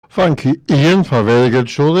Thank you, Ian, for a very good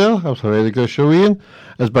show there. That was a very good show, Ian.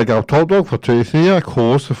 It's Big Up Top Dog for 23. Of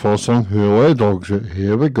course, the first song, Who Let the Dogs Out?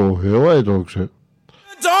 Here we go, Who Let the Dogs Out?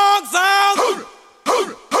 Dogs out!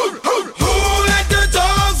 Who let the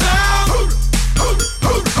dogs out?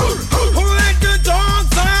 Who let the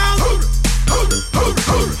dogs out? Who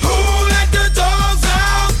let the dogs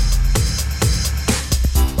out?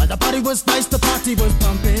 Well, the party was nice, the party was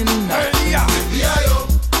pumping. Hey, yeah.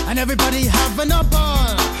 And everybody having a ball.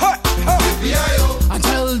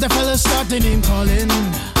 Until the fellas started name calling.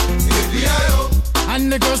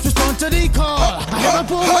 And the girls respond to the call. I hear a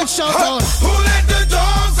woman shout out, Who let the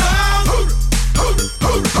dogs out? Who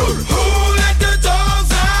let the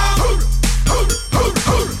dogs out? Who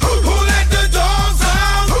let the dogs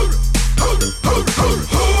out?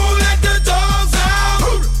 Who let the dogs out?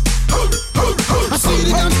 I see the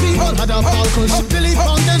dance people had a ball, cause Billy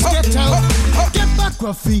Fountains get out. Get back,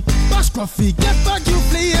 Gruffy, bash Gruffy, get back, you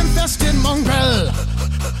flea infested mongrel.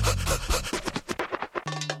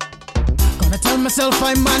 Gonna tell myself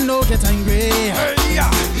I'm man, no get angry. Hey, yeah.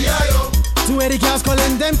 280 cars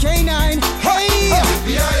calling them K9. Hey,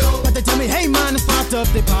 but they tell me, hey man, it's part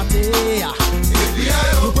of the party.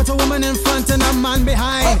 You put a woman in front and a man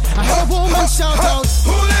behind. I heard a woman shout out,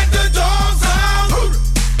 Who let the dogs out? Who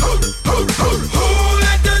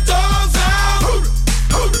let the dogs out? Who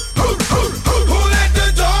let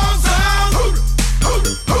the dogs out?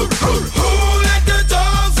 Who let the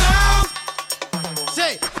dogs out?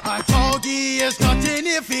 say, a doggy is nothing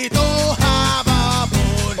if he don't have a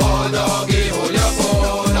bone. Oh doggy, hold your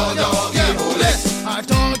bone. Oh doggy, hold it. A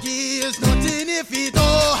doggy is nothing if he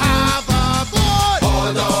don't have a bone.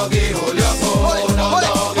 Oh doggy, hold your bone. Oh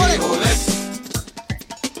doggy, hold it.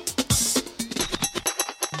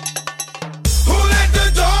 Who let the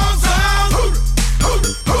dogs out? Who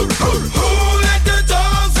let the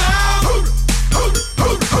dogs out?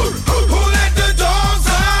 Who let the dogs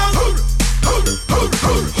out? Who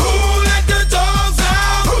let the dogs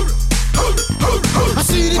out? I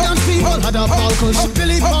see the dance people had a ball, cause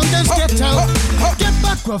Billy Fountains get out. Get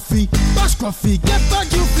back, Gruffy, bash Gruffy, get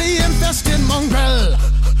back, you flea infested mongrel.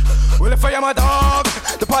 Well, if I am a dog,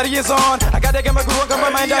 the party is on. I gotta get my groove on, cause my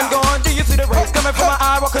mind I'm gone. Do you see the rays coming from my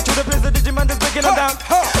eye? Walking through the blizzard, Digimon is breaking them down.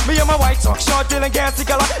 Me and my white talk, short, deal and gassy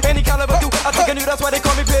color. Any caliber do, I think I knew that's why they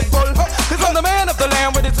call me Pitbull. Cause I'm the man of the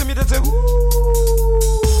land, with it to me to do. Who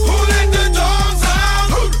let the dogs out?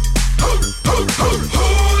 Who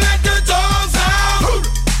let the dogs out?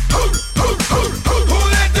 Who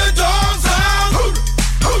let the dogs out? Who let the dogs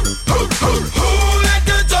out? Who let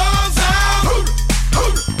the dogs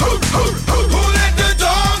out? Who let the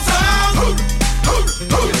dogs out? Who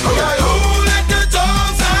let the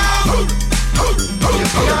dogs out? Who let the dogs out? Who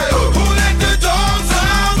let the dogs out? Who let the dogs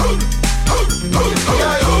out?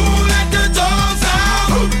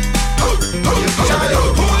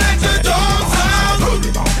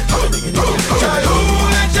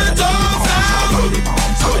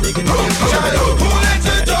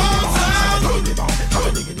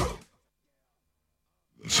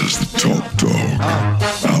 This is the Top Dog,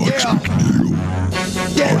 Alex McNeil,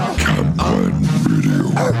 on Camden Radio.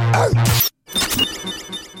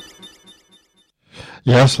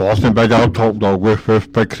 Yes, last name Big Up Top Dog with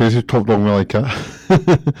Big Crazy Top Dog, we like it.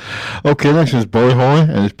 Okay, next is Billy Holly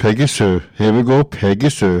and it's Peggy Sue. Here we go, Peggy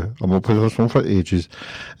Sue. I'm going to play this one for ages.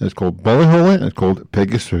 And it's called Billy Holly and it's called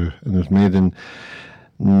Peggy Sue. And it was made in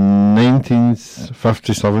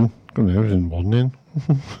 1957. God, it was in one then.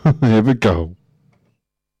 Here we go.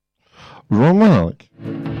 Wrong one, Alec.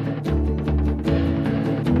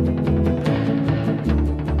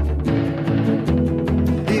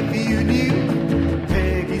 If you knew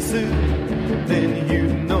Peggy Sue, then you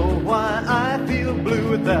know why I feel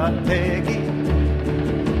blue without Peggy.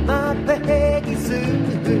 My Peggy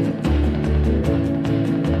Sue.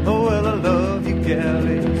 Oh, well, I love you,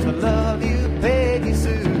 galleys. I love you, Peggy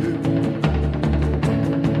Sue.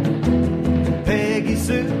 Peggy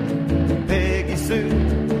Sue, Peggy Sue.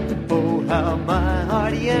 Oh, how my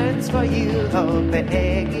heart yearns for you, oh,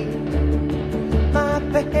 Peggy. My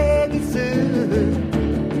Peggy Sue.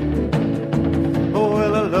 Oh,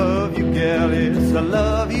 well, I love you, gal, yes, I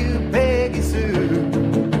love you, Peggy Sue.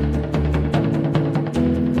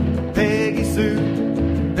 Peggy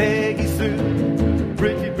Sue, Peggy Sue.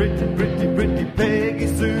 Pretty, pretty, pretty, pretty Peggy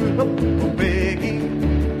Sue. Oh, oh, Peggy,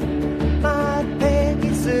 my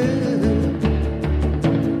Peggy Sue.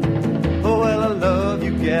 Oh, well, I love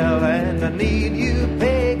you, gal, and I need you,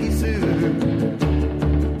 Peggy Sue.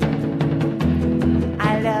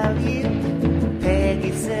 I love you,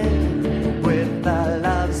 Peggy Sue, with a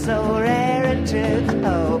love so rare and true.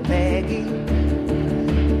 Oh, Peggy,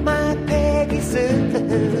 my Peggy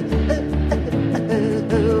Sue.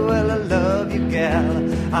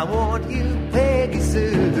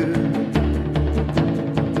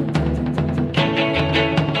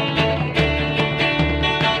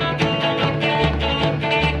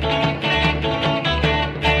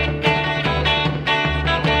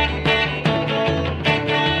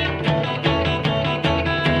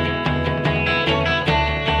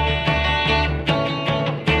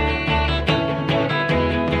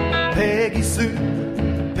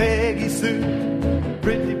 Sue,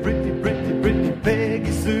 pretty, pretty, pretty, pretty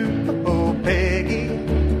Peggy Sue. Oh, Peggy,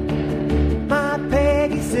 my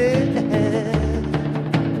Peggy Sue.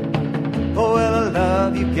 Oh, well, I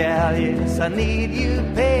love you, gal, yes, I need you,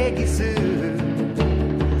 Peggy Sue.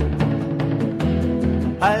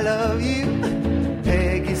 I love you,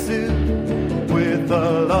 Peggy Sue, with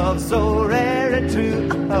a love so rare and true.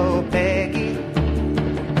 Oh, Peggy,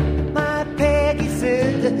 my Peggy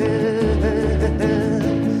Sue.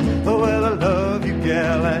 Oh, well, I love you,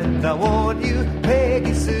 gal, and I want you,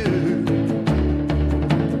 Peggy Sue.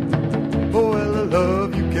 Oh, well, I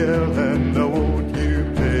love you, gal, and I want you,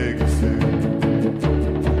 Peggy Sue.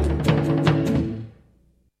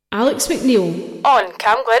 Alex McNeil on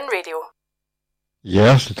Cam Glen Radio.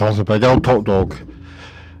 Yes, it was a big old top dog.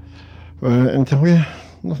 And tell you,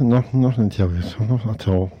 nothing to tell you, so nothing at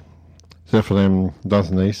all. Except for them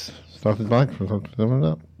Dancing Nice started back for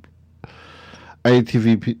that. It's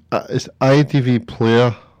ITV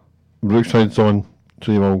Player, Brookside's on,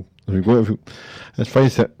 so you will, if you go to, it's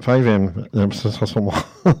 5 episodes or something.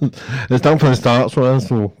 It's down from the start, so that's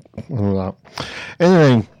no, I know that.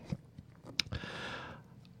 Anyway,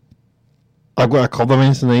 I've got a club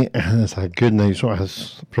event tonight, and it's a good night, so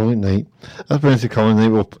it's a brilliant night. That's Wednesday coming night,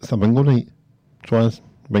 well, it's a bingo night. So it's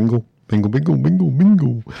bingo.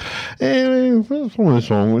 Anyway, it's one of the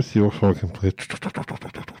songs, let's see what song I can play.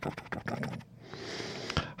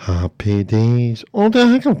 Happy days. Oh,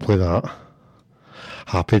 I can play that.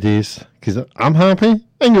 Happy days, because I'm happy,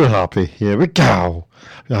 and you're happy. Here we go.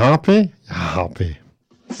 You're happy, you're happy.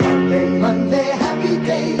 Sunday, Monday, happy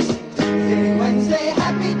days. Tuesday, Wednesday,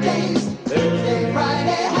 happy days. Thursday,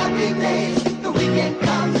 Friday, happy days. The weekend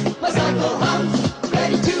comes, my cycle hums,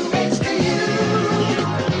 ready to race to you.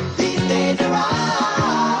 These days are right.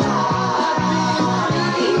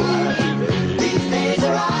 These days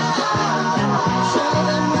are right. Share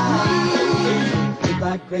them with me. Big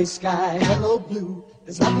black, gray sky, hello blue.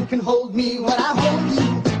 There's nothing can hold me when I hold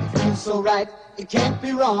you. It feels so right, it can't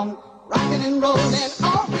be wrong. Rockin' and rollin'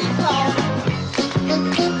 all week long.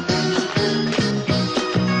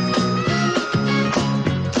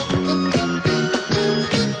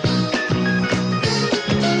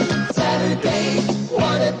 Saturday,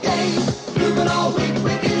 what a day, moving all week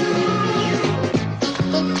with you.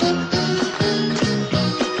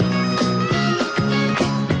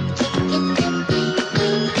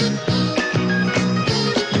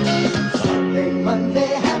 Sunday,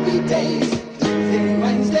 Monday, happy days. Tuesday,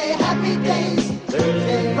 Wednesday, happy days.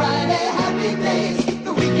 Thursday, Friday, happy days.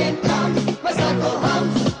 The weekend comes, my cycle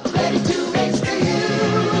hums, ready to race to you.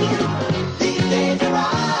 These days are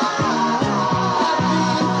right.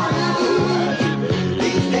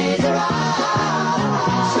 These days are right.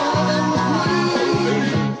 Share them with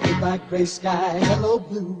me. Big black, gray sky, hello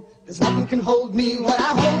blue. There's nothing can hold me when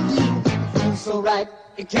I hold you. Feels so right,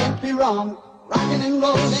 it can't be wrong. Rockin' and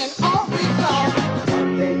rollin' all week long.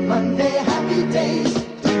 Sunday, Monday, happy days.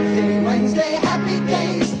 Tuesday, Wednesday, happy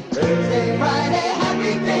days. Thursday, Friday,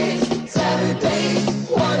 happy days. Saturday,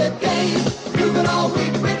 what a day. Moving all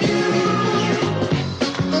week with you.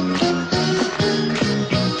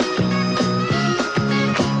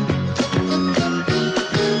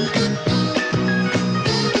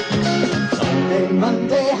 Sunday,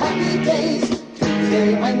 Monday, happy days. Tuesday,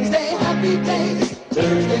 Wednesday, happy days.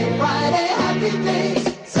 Thursday, Friday, happy days.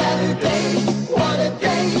 Saturday, what a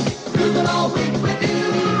day. Moving all week with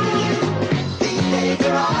you. These days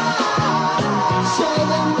are right. Share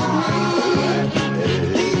them with me.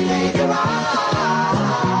 These days are right.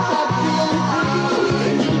 Happy and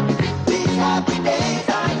free. These happy days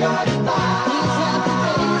are yours and mine. These happy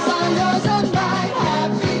days are yours and mine.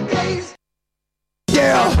 Happy days.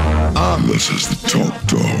 This is the Top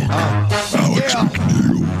Dog, Alex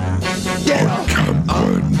McNeil, on Cam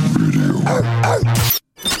Glen Radio.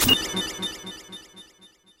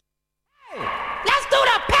 Let's do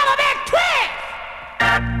the Peppermint Twist!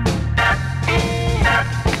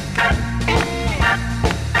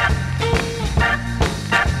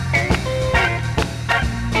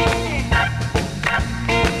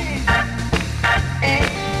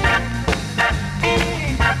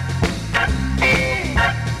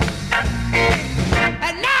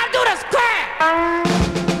 And now do the square!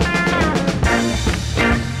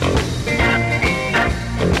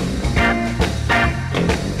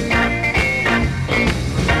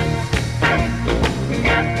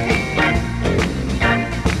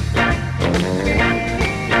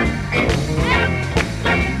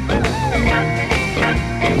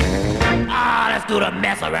 Let's do the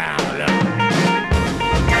mess around.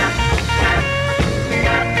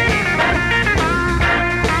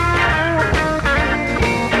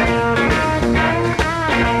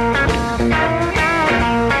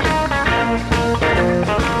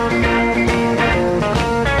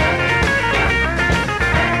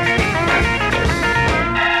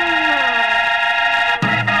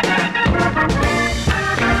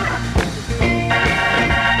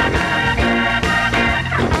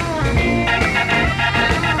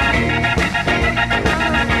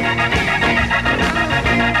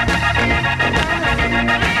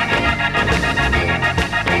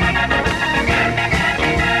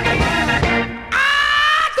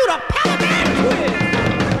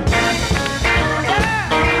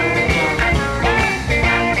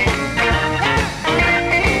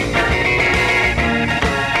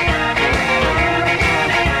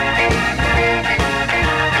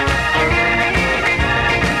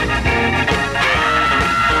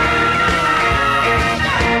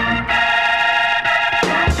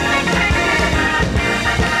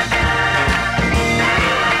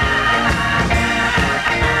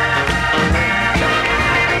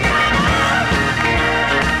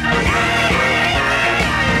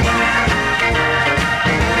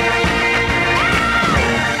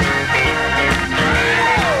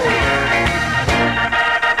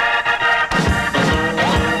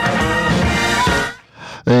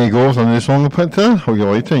 There you go, it's a new song I put there. Hope you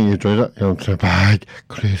liked it and you enjoyed it. You're to bag,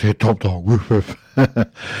 crazy top dog, woof woof.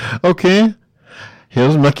 Okay,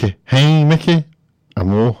 here's Mickey. Hey Mickey. I'm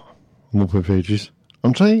no played for ages.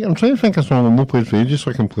 I'm trying to think of a song I'm no played for ages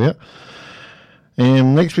so I can play it.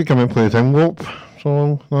 Next week I'm going to play a Time Warp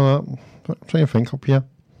song like that. But I'm trying to think up here.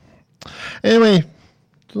 Anyway,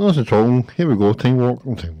 that's the song. Here we go, Time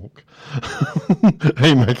Walk.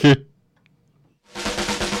 Hey Mickey.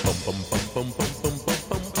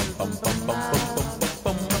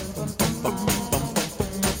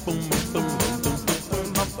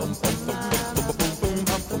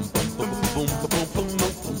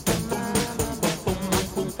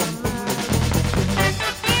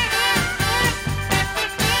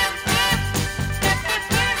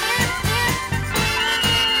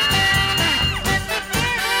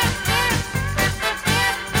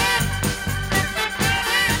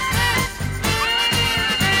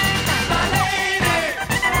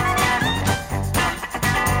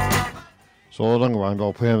 So ring around,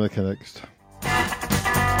 I'll play him next.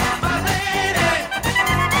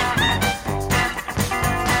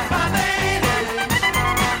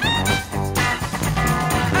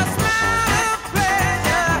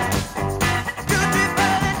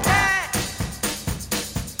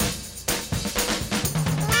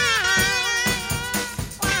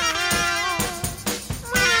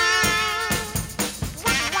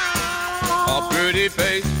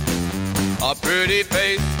 A pretty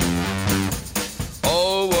face,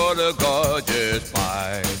 oh what a gorgeous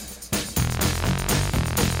smile.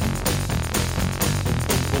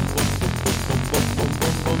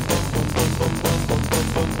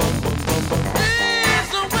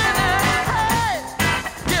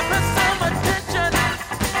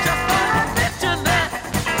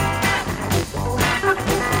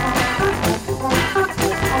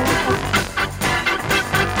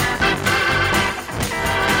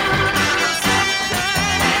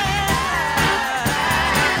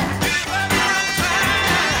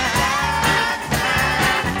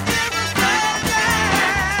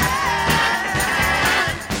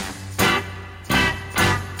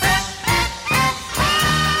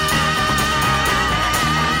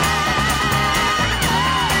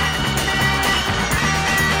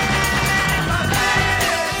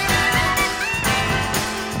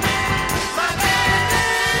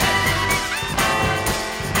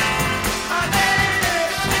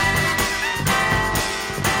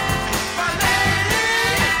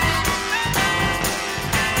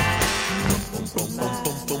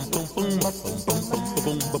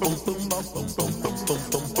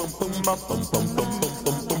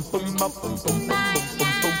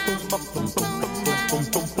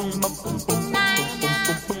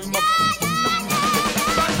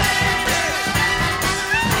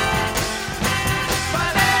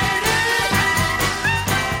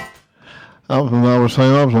 That was when I was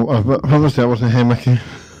saying, I wasn't Hey Mickey.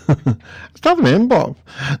 It's not the name, but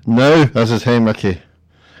now this is Hey Mickey.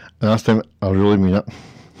 And this time I really mean it.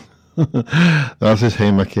 This is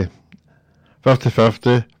Hey Mickey.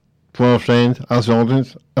 50-50, for a friend, as the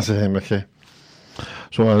audience, this is Hey Mickey.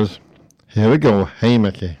 So as, here we go, Hey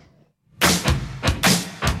Mickey.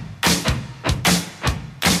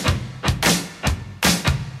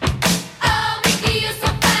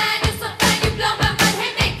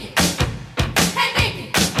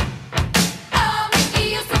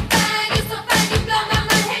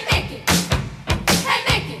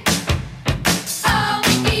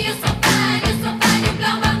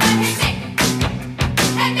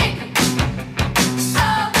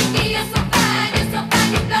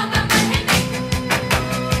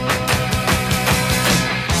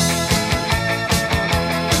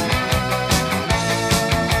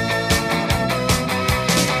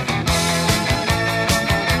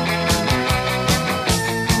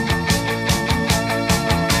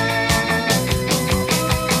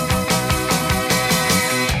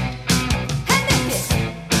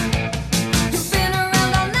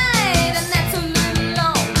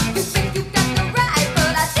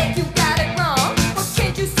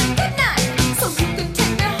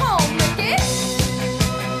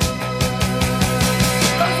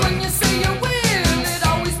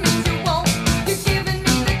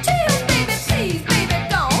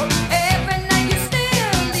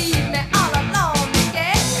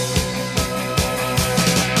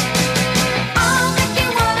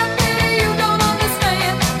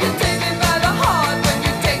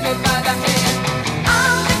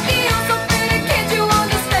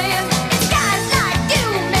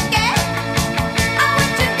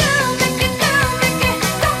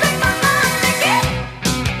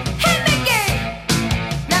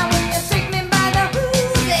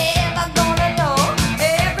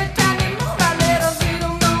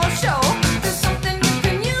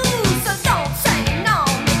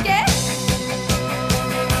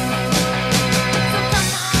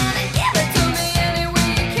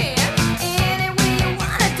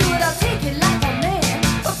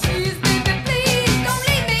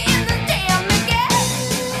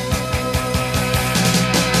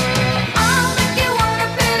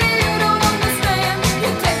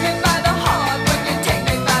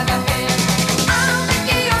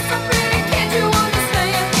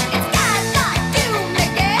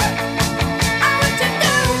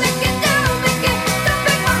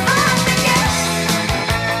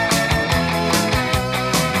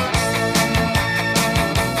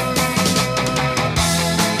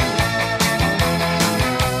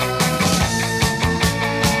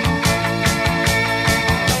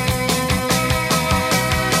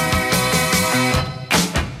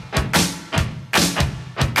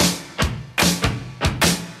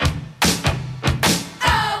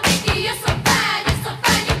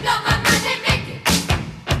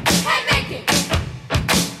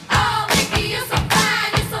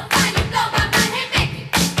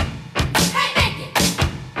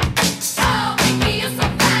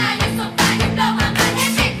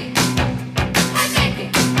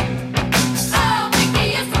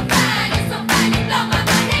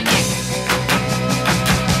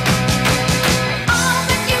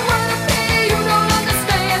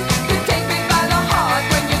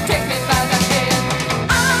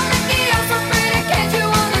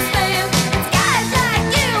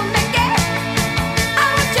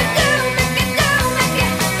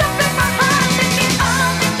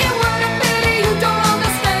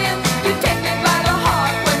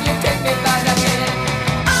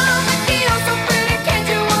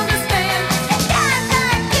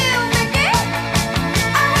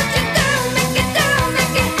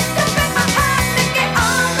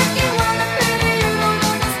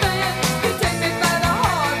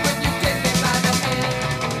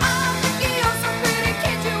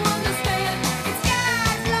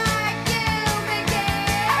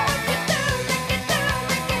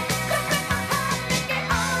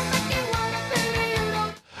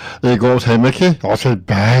 There goes hey Mickey. I said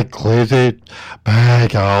big, lazy,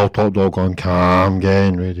 big Al, top dog on Cam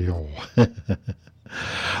Gang Radio.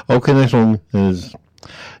 Okay, next one is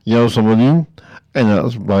Yellow Submarine, and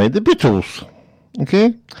that's by the Beatles.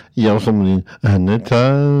 Okay, Yellow Submarine. In the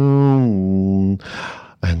town,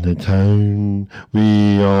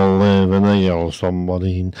 we all live in a yellow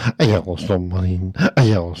submarine, a yellow submarine, a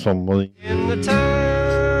yellow submarine. In the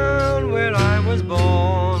town where I was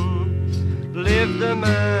born lived a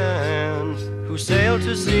man who sailed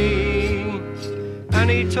to sea, and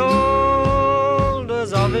he told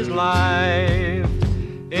us of his life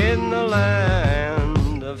in the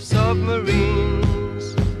land of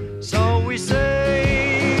submarines. So we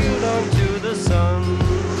sailed on to the sun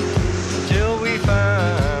till we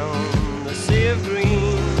found the sea of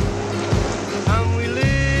green, and we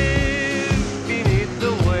lived beneath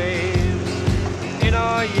the waves in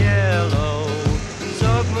our yellow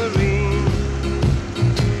submarine.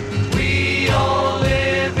 We all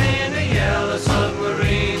live in a yellow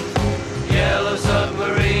submarine, yellow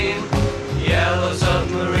submarine, yellow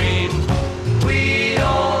submarine. We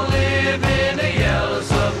all live in a yellow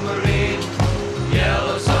submarine,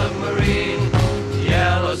 yellow submarine,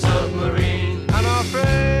 yellow submarine. And our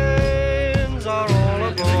friends are all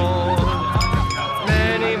aboard,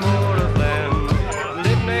 many more of them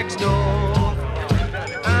live next door,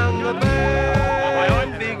 and the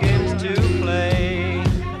band begins to play.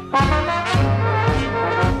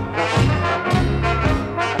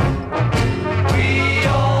 We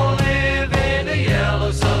all live in a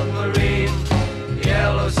yellow submarine,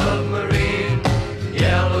 yellow submarine,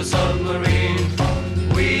 yellow submarine.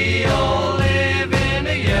 We all live in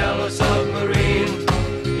a yellow submarine,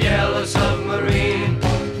 yellow submarine,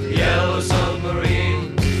 yellow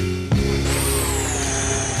submarine.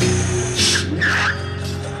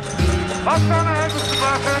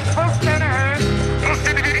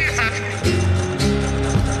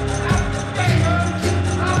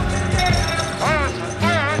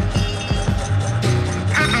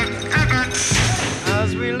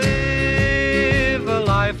 As we live a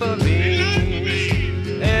life of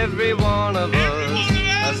ease, every one of us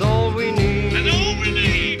has all we need.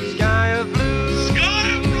 Sky of blue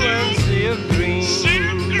and sea of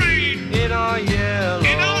green in our yellow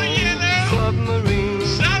submarine.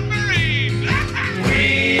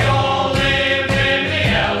 We all live in a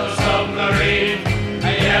yellow submarine,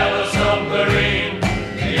 a yellow submarine,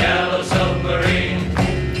 a yellow submarine.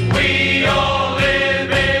 We all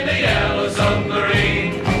live in a yellow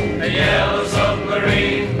submarine, a yellow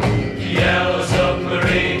submarine, a yellow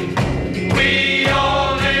submarine. We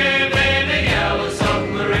all live in a yellow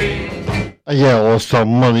submarine. A yellow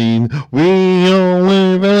submarine. We all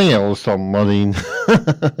live in a yellow submarine.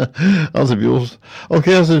 That's the Beatles.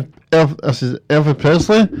 Okay, this is Elvis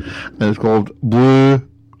Presley, and it's called Blue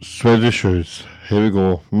Suede Shoes. Here we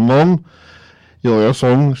go. Mum, you like your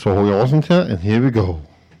song, so hold your listen to it, and here we go.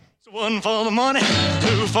 One for the money,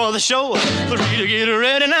 two for the show, three to get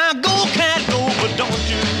ready. Now go, cat, go, but don't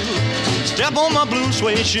you step on my blue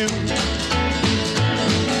suede shoe.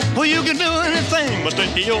 Well, you can do anything but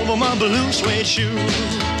stay over my blue suede shoe.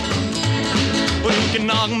 Well, you can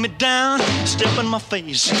knock me down, step in my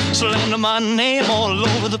face, slander my name all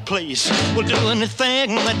over the place. Well, do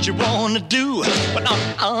anything that you want to do, but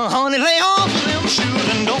honey, lay off of them shoes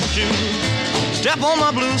and don't you step on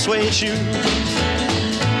my blue suede shoe.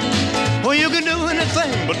 Well, you can do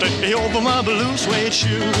anything but take me over my blue suede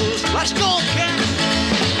shoes. Let's go, cat.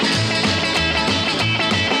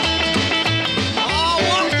 Oh,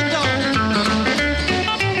 walk the dog.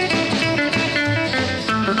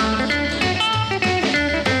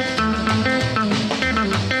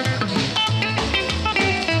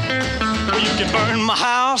 Well, you can burn my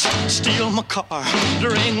house, steal my car,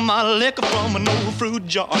 drink my liquor from an old fruit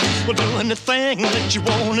jar. Well, do anything that you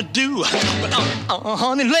want to do, but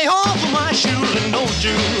honey, lay off of my shoes and don't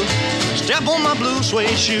you step on my blue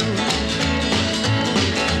suede shoe.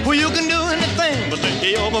 Well, you can do anything but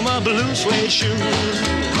lay over my blue suede shoes.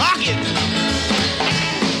 Rock it!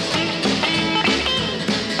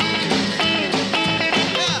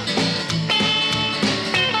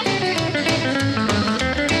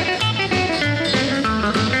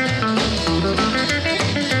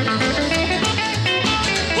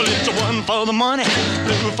 For the money,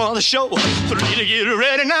 two for the show, three to get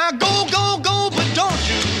ready. Now go, go, go, but don't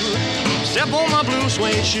you step on my blue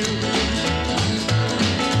suede shoe.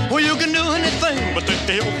 Well, you can do anything but take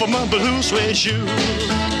the help of my blue suede shoe.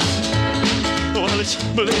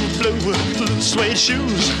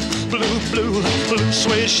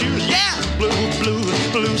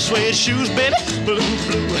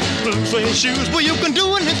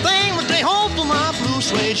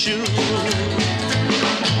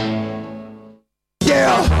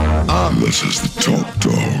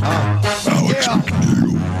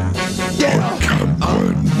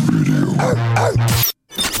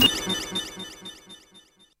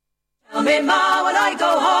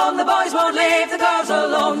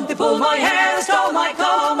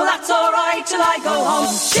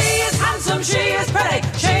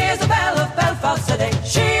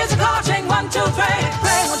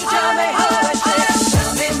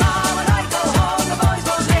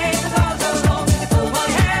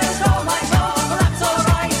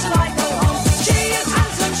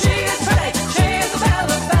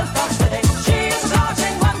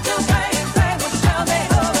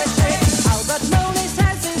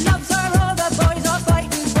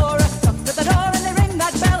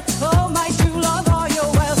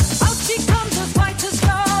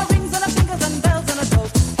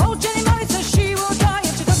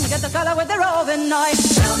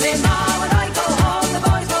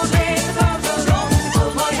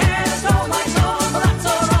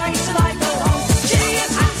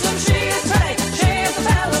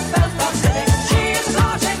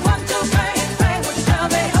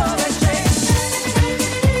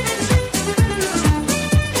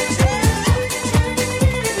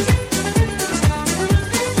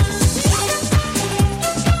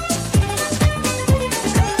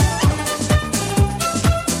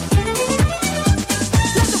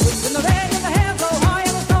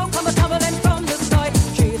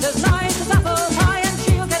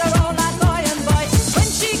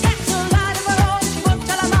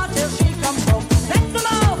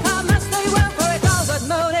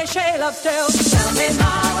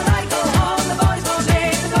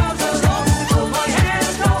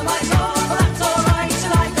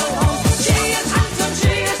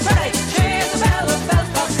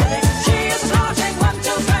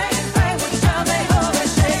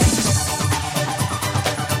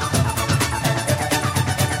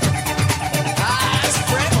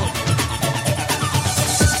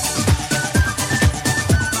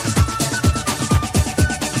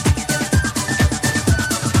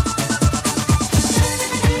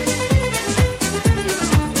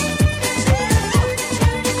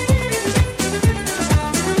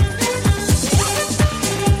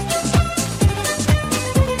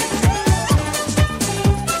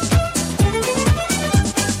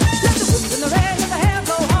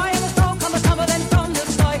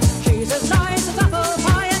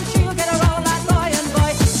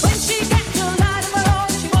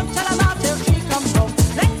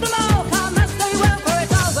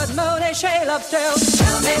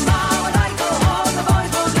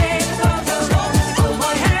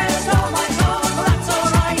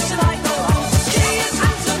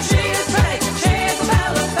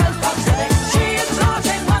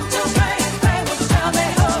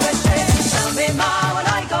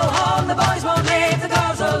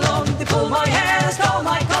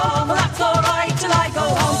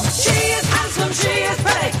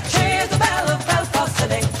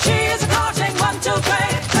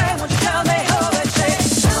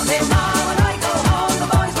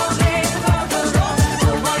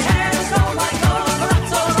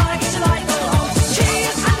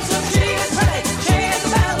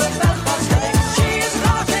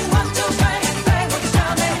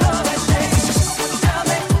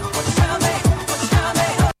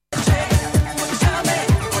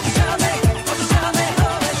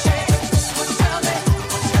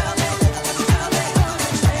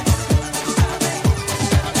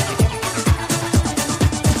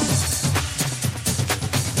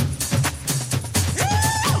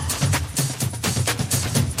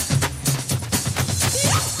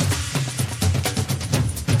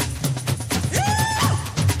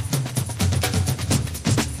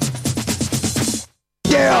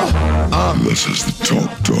 This is the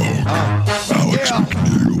top dog, Alex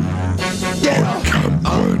McNeil, on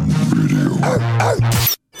Campline Radio.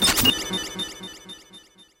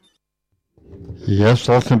 Yes,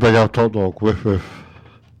 that's the big out top dog. Whiff, whiff.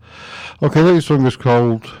 Okay, that song is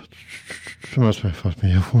called. That's my first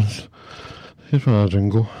earphones. Here's my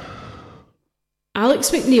jingle.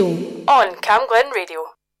 Alex McNeil on Cam Glen Radio.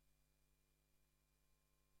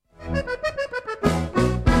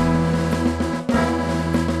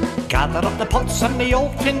 Gather up the pots and the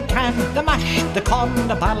old tin can, the mash, the corn,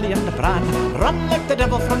 the barley and the bran. Run like the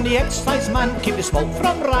devil from the excise man, keep the smoke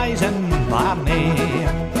from rising, Barney.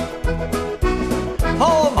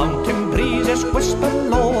 Oh, mountain breeze. breezes whisper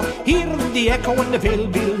low. Hear the echo in the vale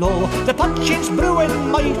below. The puncheon's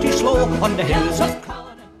brewing mighty slow on the hills of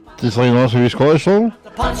Colin. Just like last week's Scottish song.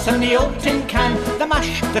 The pots and the old tin can, the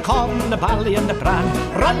mash, the corn, the barley and the bran.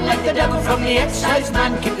 Run like the devil from the excise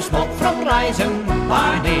man, keep the smoke from rising,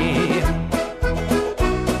 Barney.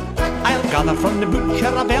 I'll gather from the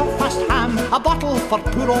butcher a Belfast ham, a bottle for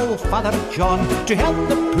poor old Father John, to help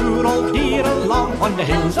the poor old dear along on the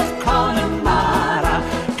hills of Connemara.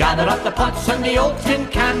 Gather up the pots and the old tin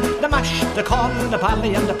can, the mash, the corn, the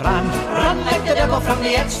barley and the bran. Run like the devil from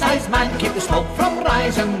the excise man, keep the smoke from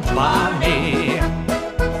rising, Barney.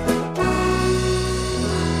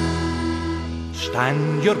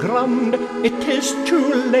 Stand your ground, it is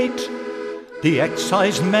too late. The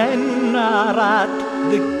excise men are at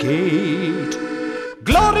the gate.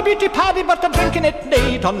 Glory be to Paddy, but they're drinking it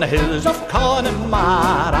late on the hills of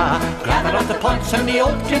Connemara. Gather up the pots and the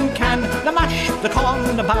old tin can, the mash, the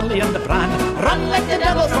corn, the barley and the bran. Run like the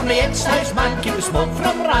devil from the excise man, keep the smoke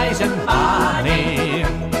from rising, Barney.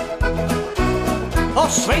 Oh,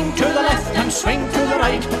 swing to the left and swing to the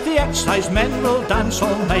right, the excise men will dance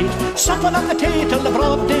all night, supping on the tea till the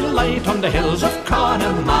broad daylight on the hills of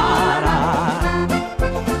Connemara.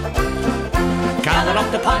 Gather up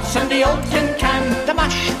the pots and the old tin can, the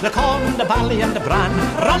mash, the corn, the barley and the bran.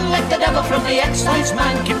 Run like the devil from the excise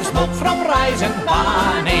man, keep the smoke from rising,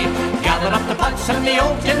 Barney. Gather up the pots and the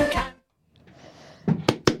old tin can.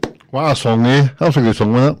 What a song, eh? That was a good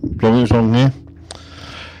song, wasn't it? Brilliant song, eh?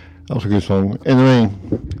 That was a good song. Anyway,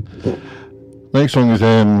 next song is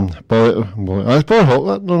Boy, it's Boy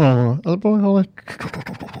Holly. No, is it Boy Holly?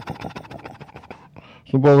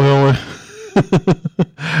 It's not Boy Holly.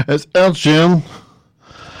 It's Ed Sheeran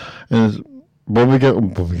and it's Bobby Girl.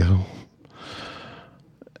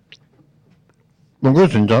 I'm going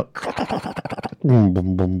to sing that. Boom,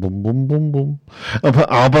 boom, boom, boom, boom, boom, boom. I'll put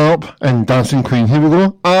ABBA up and Dancing Queen. Here we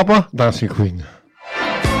go. ABBA, Dancing Queen.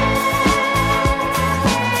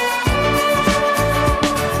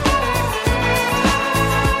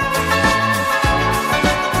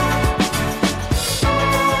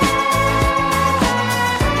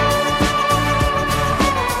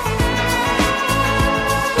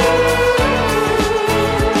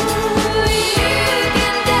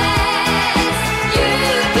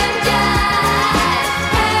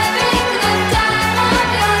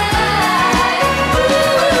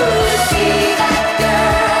 See that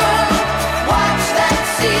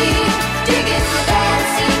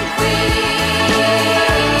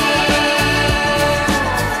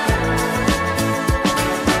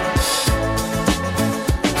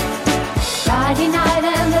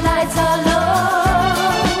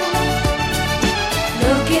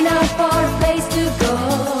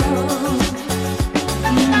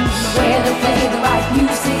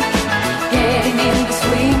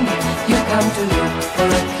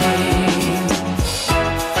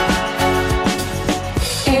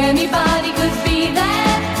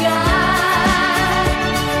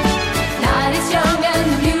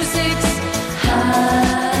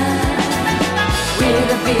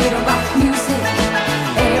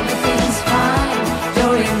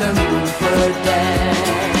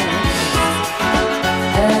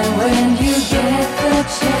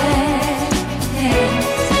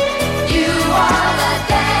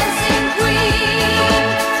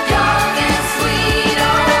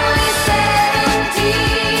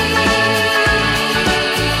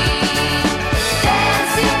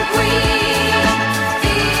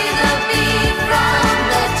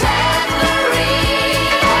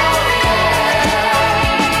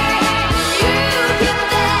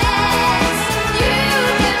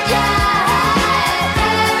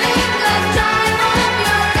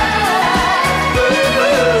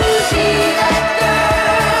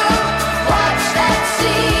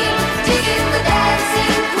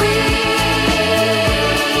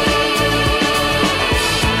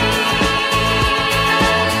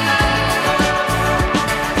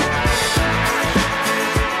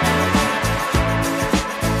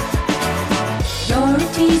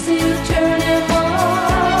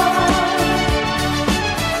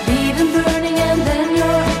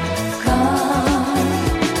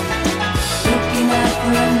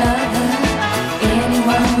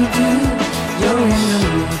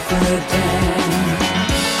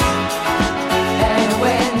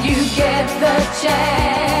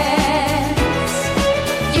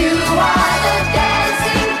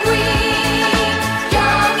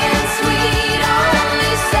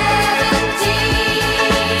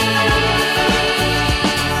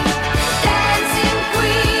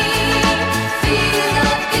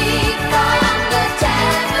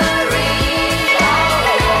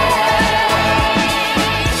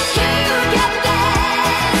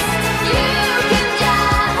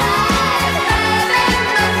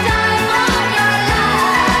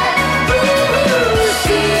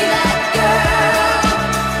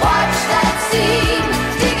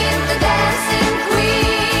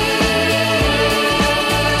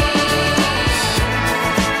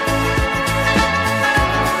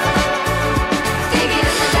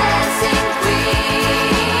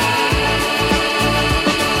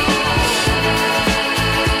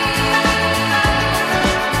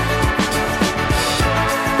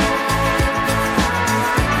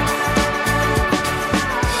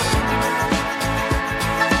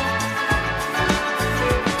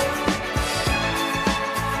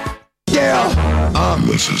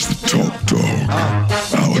This is the Top Dog,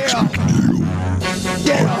 Alex McNeil,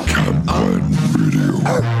 on Campline Radio.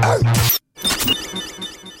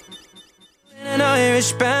 An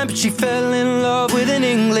Irish band, but she fell in love with an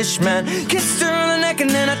Englishman. Kissed her on the neck and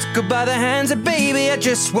then I took her by the hands. And baby, I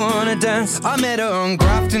just wanna dance. I met her on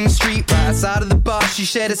Grafton Street, right outside of the bar. She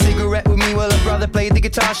shared a cigarette with me while her brother played the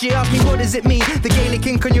guitar. She asked me, what does it mean? The Gaelic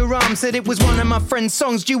ink on your arm. Said it was one of my friend's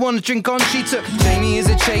songs. Do you want to drink on? She took Jamie as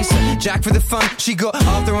a chaser, Jack for the fun. She got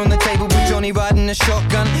Arthur on the table with Johnny riding a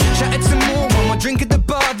shotgun. Chatted some more, one more drink at the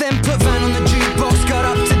bar. Then put Van on the jukebox, got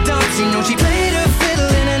up to dance. You know she played her fiddle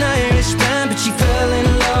in an Irish band, but she fell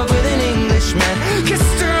in love with an Englishman.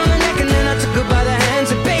 Kissed her on the neck and then I took her by the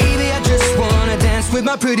hands. And baby, I just wanna dance with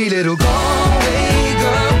my pretty little Galway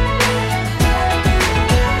girl.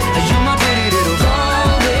 You're my pretty little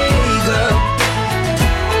Galway girl.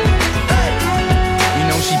 Hey. You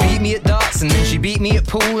know she beat me at darts and then she beat me at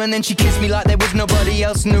pool. And then she kissed me like there was nobody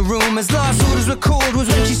else in the room. As last orders were called was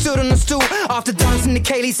when she stood on the stool after dancing to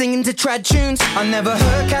Kaylee singing to trad tunes. I never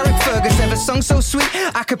heard Carrick Fergus ever sung so sweet.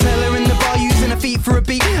 A cappella in the bar using her feet for a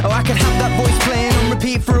beat. Oh, I could have that voice playing on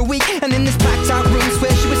repeat for a week. And in this packed out room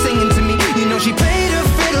swear she was singing to me. You know she played her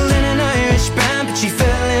fiddle in an Irish band, but she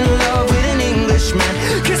fell in love with an Englishman.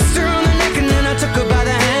 Kissed her on the neck and then I took her by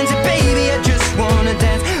the hands. And baby, I just wanna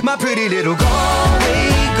dance, my pretty little Galway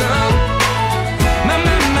girl. My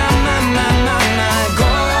Galway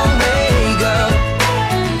girl.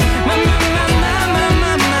 My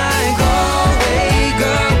Galway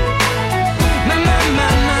girl.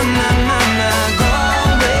 My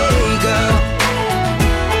Galway girl.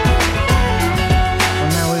 Well,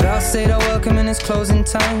 now we've all said our welcome and it's closing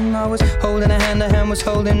time. I was holding her hand was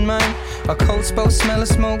holding mine. Our coats both smell of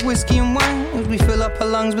smoke, whiskey and wine, as we fill up her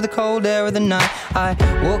lungs with the cold air of the night. I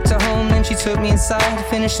walked her home, then she took me inside to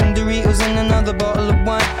finish some Doritos and another bottle of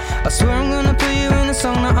wine. I swear I'm gonna put you in a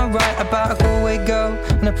song that I write about a Galway girl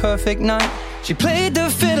and a perfect night. She played the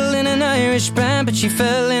fiddle in an Irish band, but she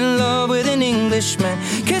fell in love with an Englishman.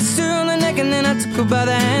 Kissed her on the neck and then I took her by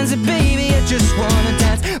the hands. And baby, I just wanna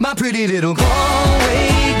dance, my pretty little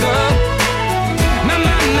Galway girl. My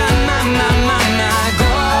Galway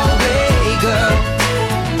girl.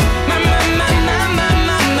 My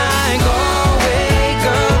Galway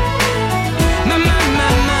girl.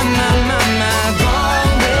 My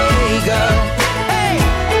Galway girl. Hey!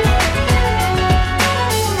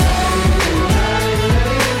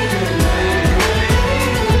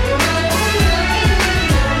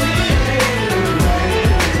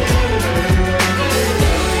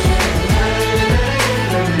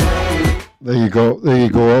 There you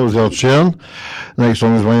go. That was our tune. Next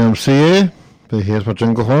song is YMCA. But here's my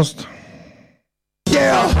jingle host.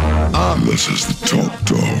 This is the Top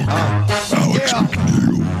Dog, Alex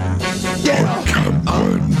McNeil, on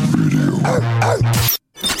Campline Radio.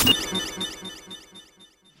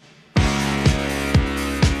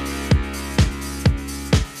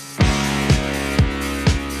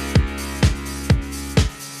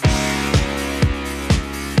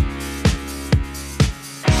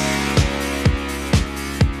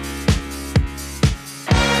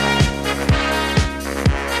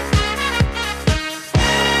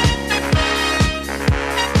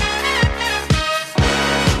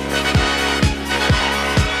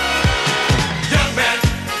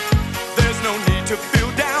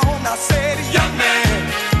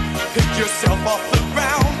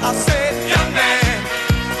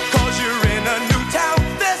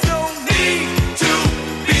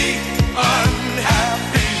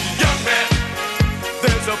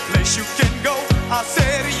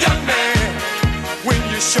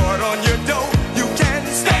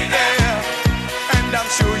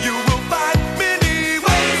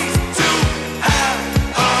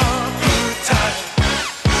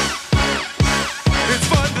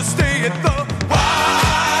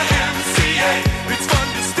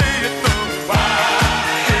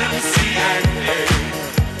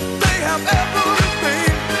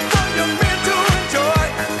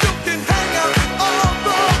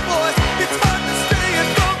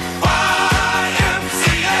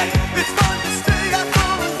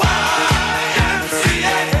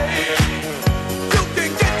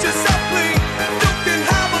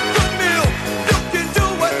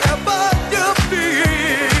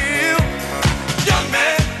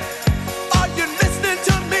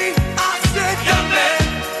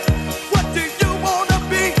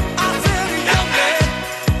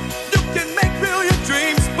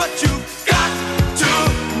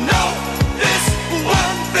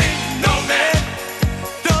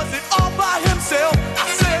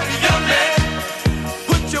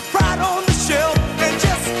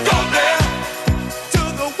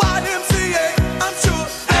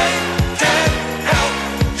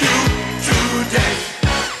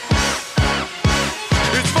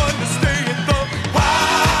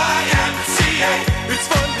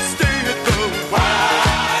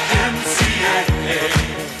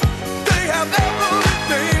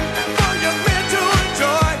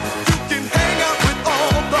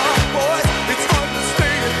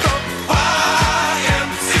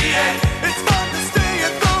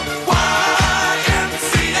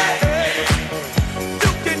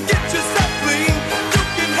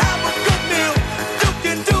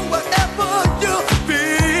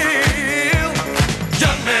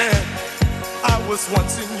 was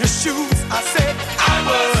once in your shoes. I said I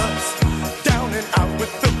was down and out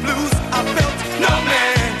with the blues. I felt no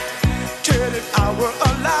man cared if I were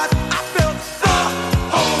alive. I felt the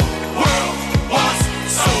whole world was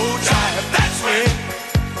so dry. That's when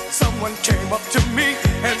someone came up to me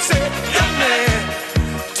and said, young man,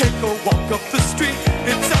 take a walk up the street.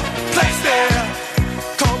 It's a place there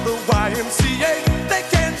called the YMCA. They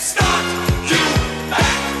can start you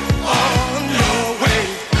back on your way.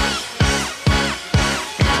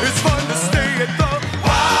 It's fun to stay at the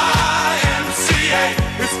YMCA.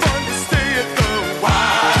 It's fun to stay at the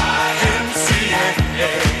YMCA.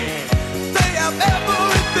 They have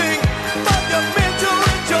everything for your men to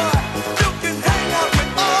enjoy. You can hang out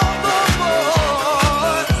with all the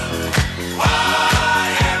boys.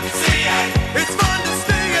 YMCA. It's fun to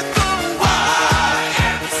stay at the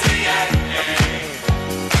YMCA.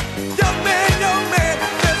 Young man,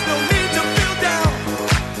 there's no need to feel down.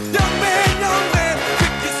 Young man,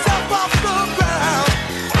 pick yourself off the ground.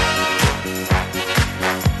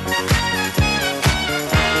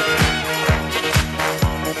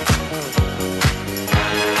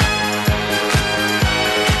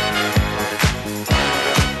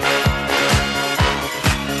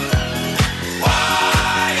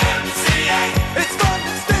 YMCA. It's fun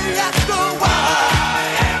to stay at the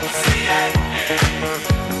YMCA.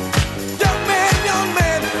 Young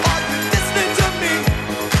man, are you listening to me?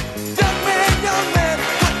 Young man,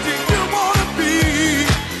 what do you wanna be?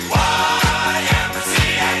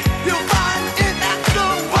 YMCA. You'll find it at the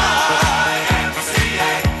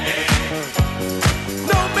YMCA.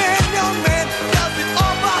 No man, young man, does it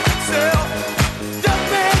all by himself. Young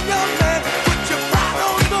man, put your pride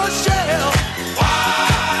on the shelf.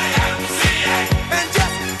 YMCA. And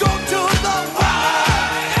just go to the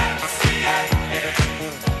YMCA.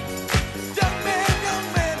 Young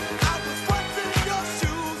man, I was once in your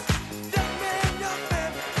shoes. Young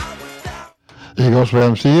man, I was down. There you go,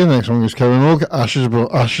 YMCA. Next one is Kevin Hogue. Ashes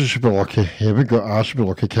Be Lucky. Here we go, Ashes Be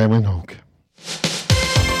Lucky, Kevin Hogue.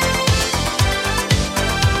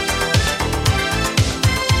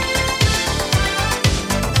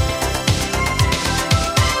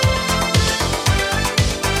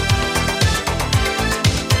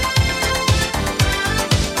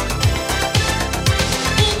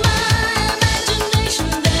 In my imagination,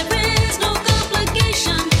 there is no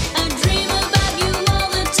complication. I dream about you all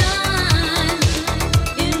the time.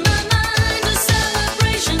 In my mind, a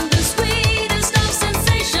celebration, the sweetest of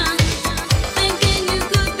sensations.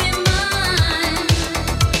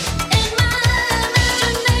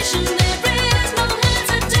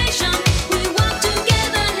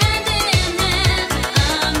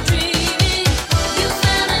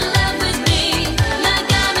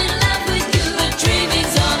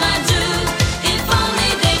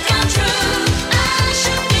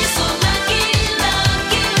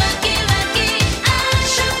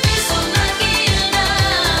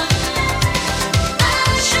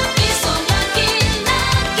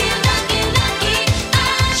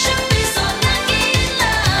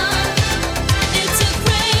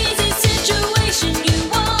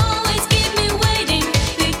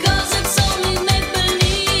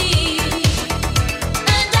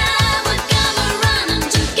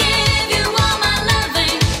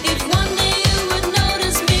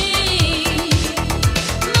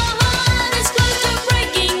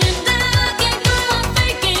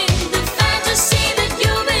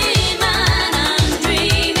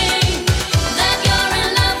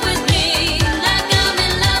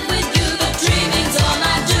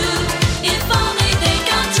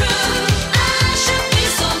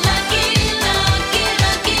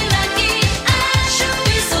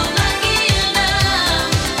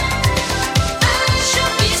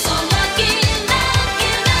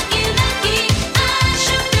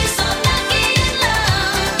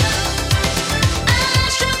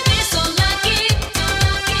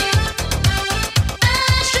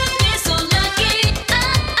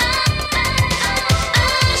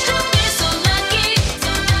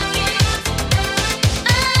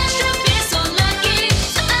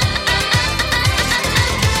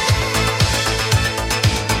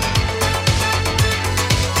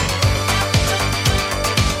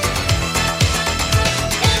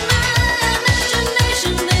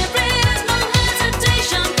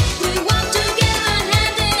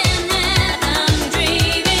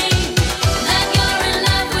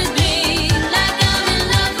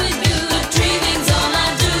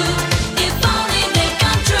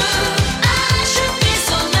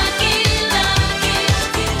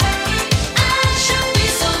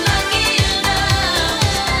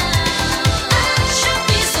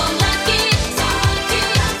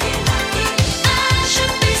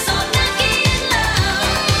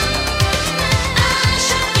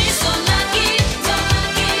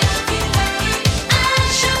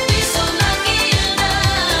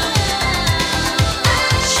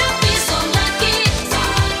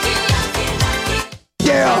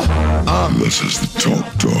 This is the top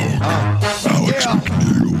dog, Alex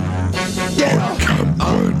McNeil, on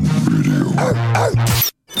Campline Radio.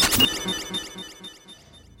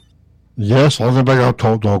 Yes, I'm gonna bring out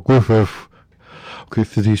top dog with okay,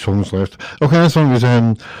 3 songs left. Okay, this song is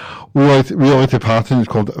we like to party. It's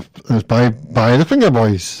called it's by the Finger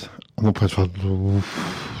Boys. I'm not playing for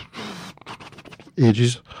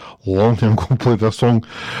ages, long time ago. Played this song,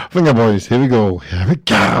 Finger Boys. Here we go.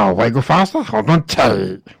 Why go faster? Hold on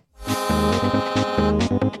tight.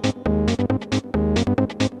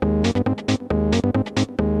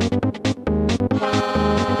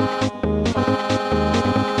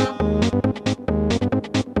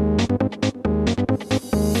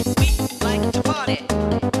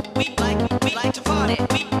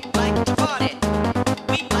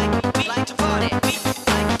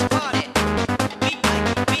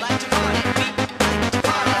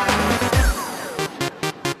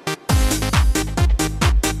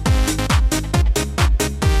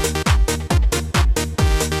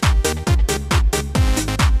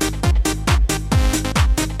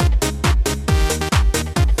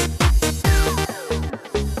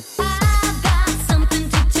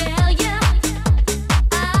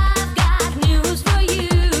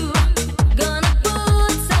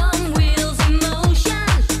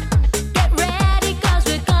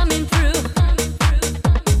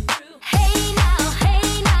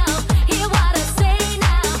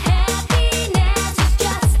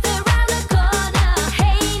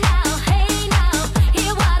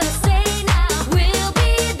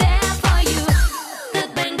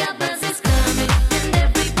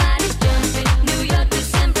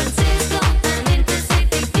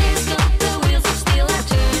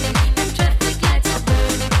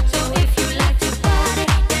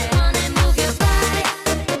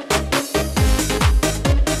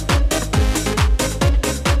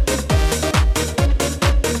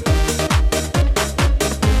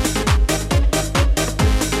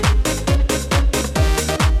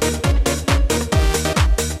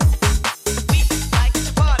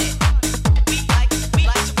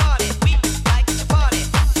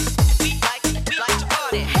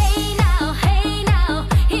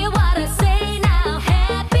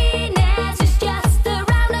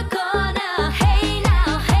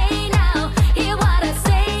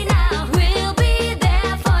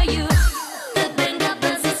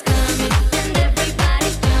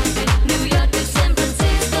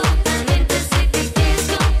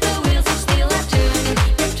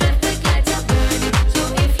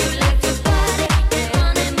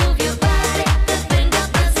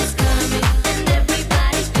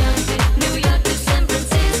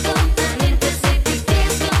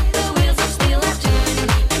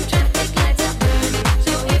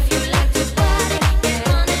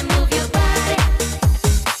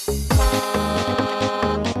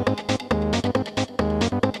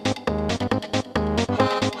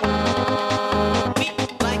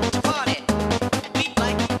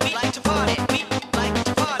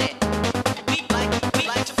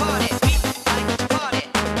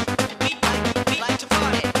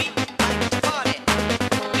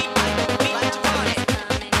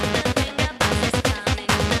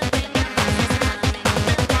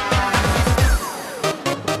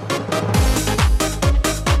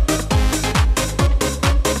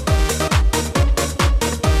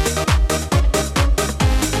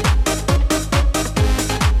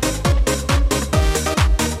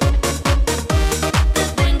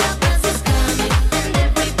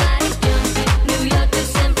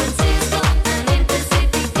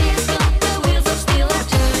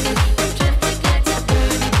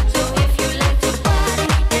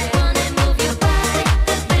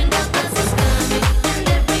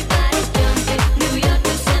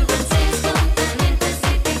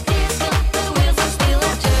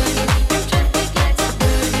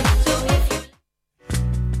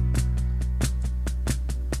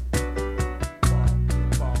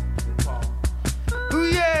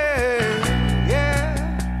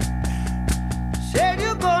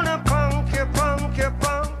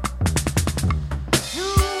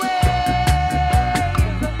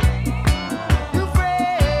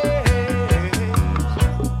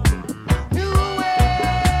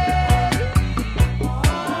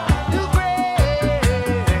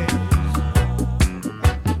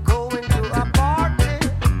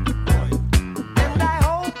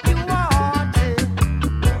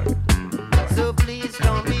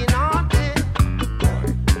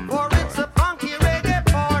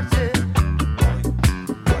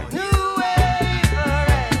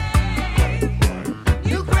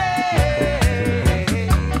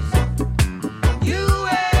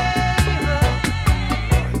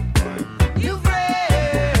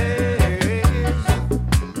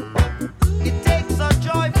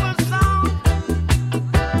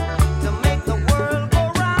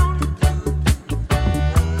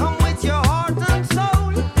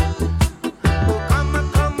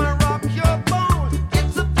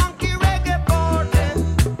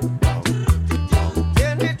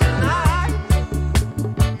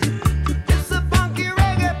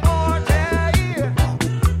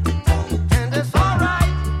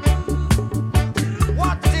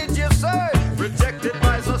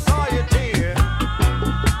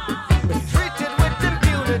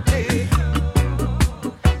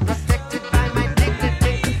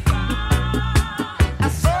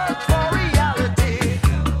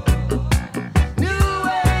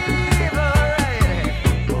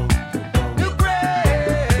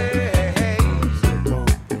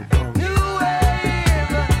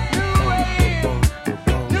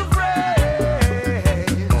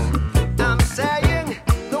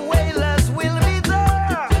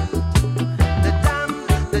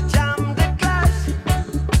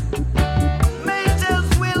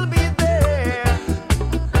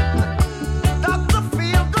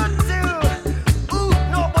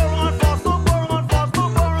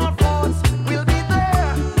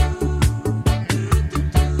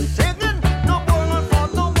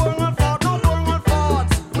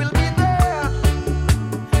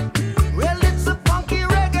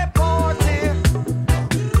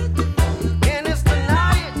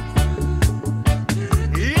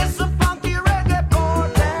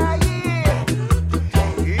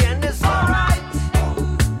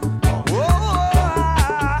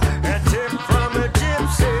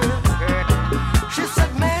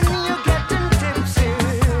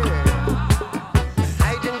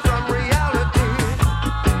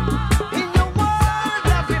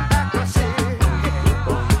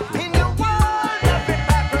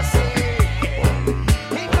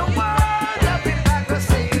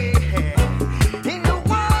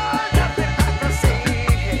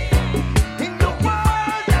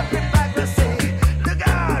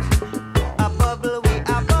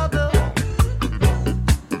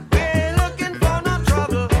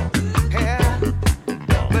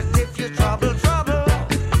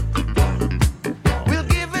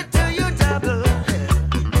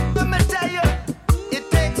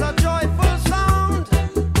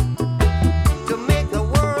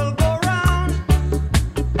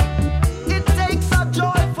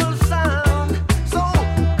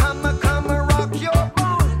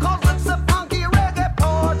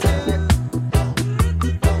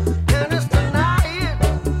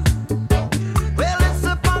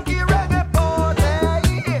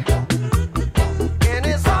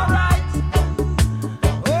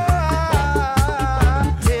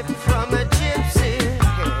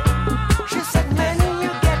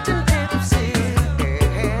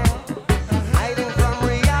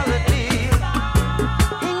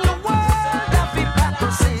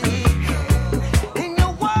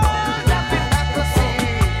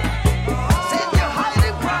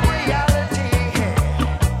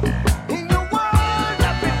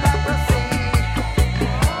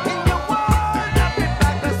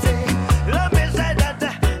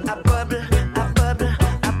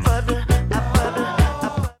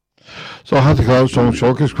 had to cut that song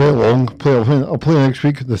short 'cause it's quite long. I'll play next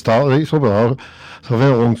week, the start, right? So it's a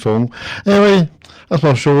very long song. Anyway, that's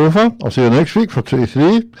my show over. I'll see you next week for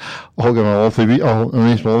 23. I hope you have a lovely week. I'll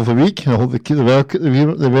nice lovely week. And I hope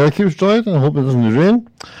the weather keeps dry. And I hope it doesn't rain.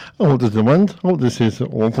 I hope there's no wind. I hope this is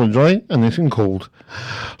awfully dry and nice and cold.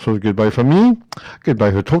 So goodbye from me.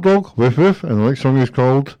 Goodbye for Top Dog, Woof Woof. And the next song is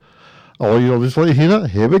called, I'll just let you hear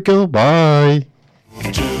it. Here we go. Bye.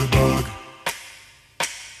 Jitterbug.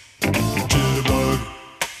 Jitterbug.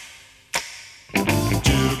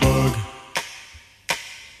 Jitterbug.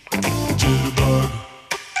 Jitterbug.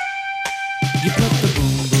 You put the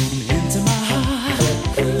boom boom into my heart.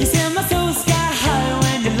 You send my soul sky high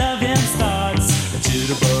when your loving starts. A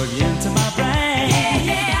jitterbug into my brain.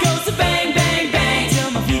 It goes to bang bang bang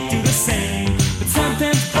till my feet do the same. But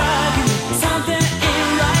something's bugging me, something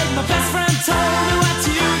ain't right. My best friend told me what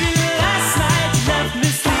you did last night. You left me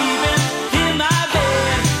sleeping in my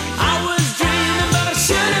bed. I was dreaming, but I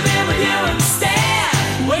should have been with you instead.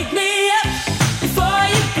 Wake me up before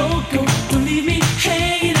you go. Don't leave me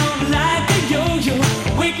hanging on like a yo-yo.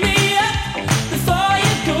 Wake me up before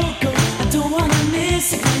you go. I don't wanna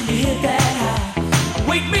miss it when you hit that high.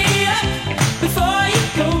 Wake me up before you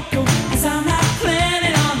go. 'Cause I'm not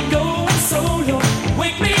planning on going solo.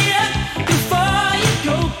 Wake me up before you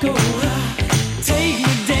go. Take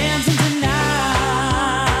me dancing tonight.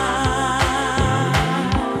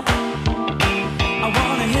 I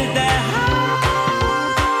wanna hit that high.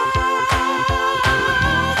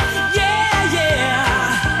 Yeah,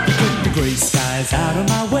 yeah. You put the gray skies out of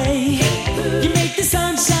my way. You make the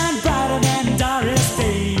sunshine brighter than Doris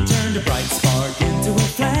Day. Turn the bright spark into a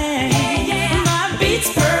flame. My beats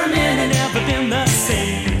per minute never been the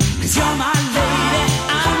same. 'Cause you're my lady,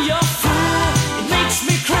 I'm your fool. It makes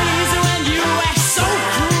me crazy when you act so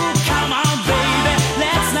cruel. Come on, baby,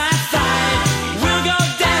 let's not fight. We'll go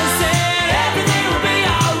dancing, everything will be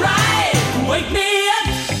alright. Wake me up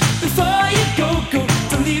before you go.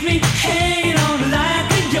 Don't leave me hanging on like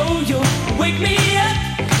a yo-yo. Wake me up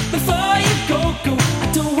before you go. I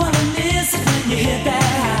don't wanna miss it when you hit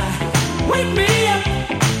that high. Wake me up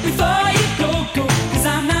before you go. 'Cause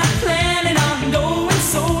I'm not planning on going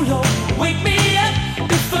solo. Wake me up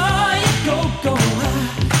before you go.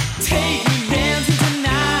 Take me dancing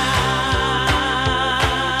tonight.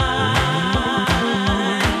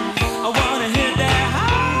 I wanna hit that high.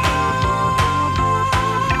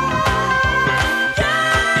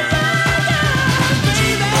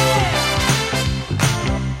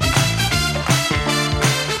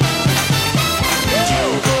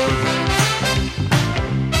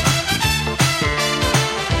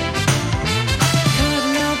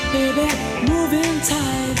 Cuddle up, baby, moving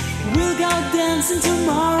tight. We'll go dancing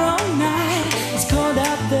tomorrow night. It's cold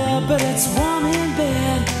out there, but it's warm in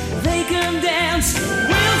bed. They can dance,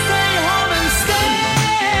 we'll stay home instead.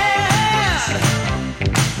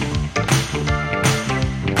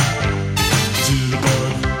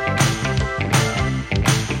 Jitterbug.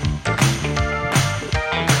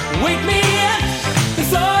 Wake me up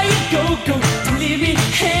before you go. Don't leave me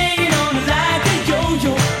hanging on like a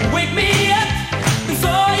yo-yo. Wake me up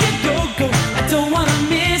before you go. I don't wanna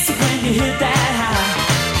miss it when you hit that high.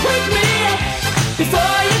 Wake me up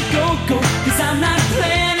before you go. 'Cause I'm not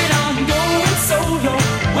planning on going solo.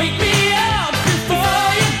 Wake me up before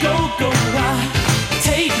you go.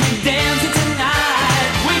 Take me dancing tonight.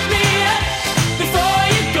 Wake me up before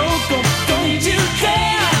you go. Don't you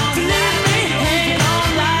care to leave me hanging on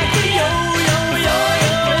like a yo-yo.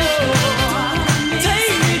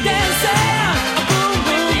 Take me dancing, boom,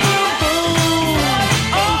 boom, boom, boom.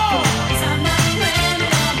 Oh, 'cause I'm not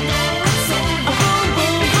planning on going solo. Boom,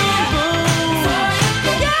 boom, boom, boom.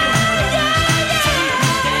 Yeah, yeah, yeah. Take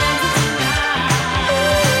me dancing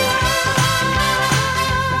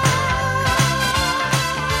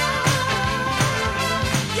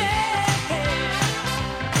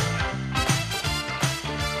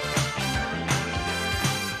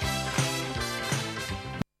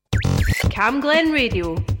Cam Glen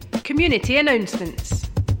Radio. Community announcements.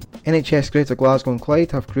 NHS Greater Glasgow and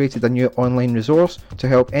Clyde have created a new online resource to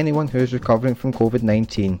help anyone who is recovering from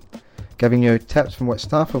COVID-19, giving you tips from what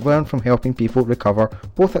staff have learned from helping people recover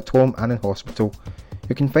both at home and in hospital.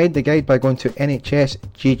 You can find the guide by going to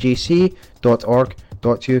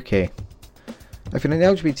nhsggc.org.uk. If you're an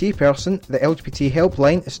LGBT person, the LGBT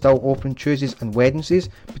helpline is still open Tuesdays and Wednesdays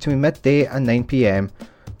between midday and 9pm.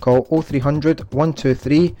 Call 0300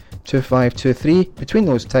 123 2523 between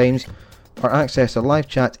those times, or access a live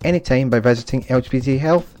chat anytime by visiting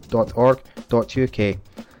lgbthealth.org.uk.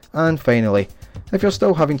 And finally, if you're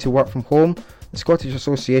still having to work from home, the Scottish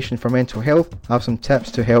Association for Mental Health have some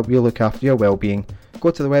tips to help you look after your well-being.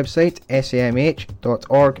 go to the website samh.org.uk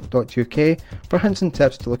for hints and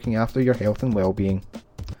tips to looking after your health and well-being.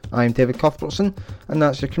 I'm David Cuthbertson, and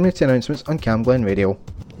that's your community announcements on Cam Glen Radio.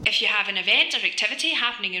 If you have an event or activity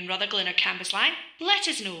happening in Rutherglen or Cambuslang, let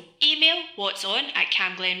us know. Email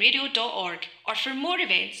whatson@camglenradio.org, or for more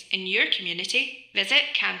events in your community,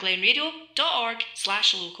 visit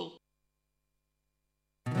camglenradio.org/local.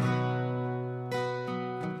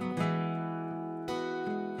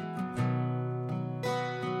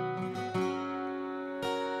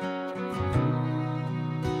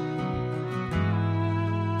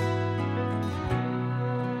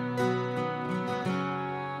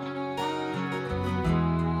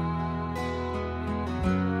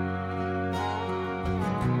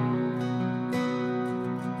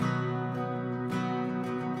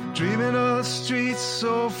 Dreaming of streets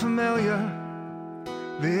so familiar,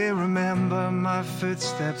 they remember my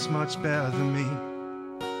footsteps much better than me.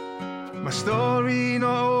 My story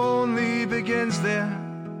not only begins there,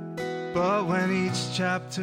 but when each chapter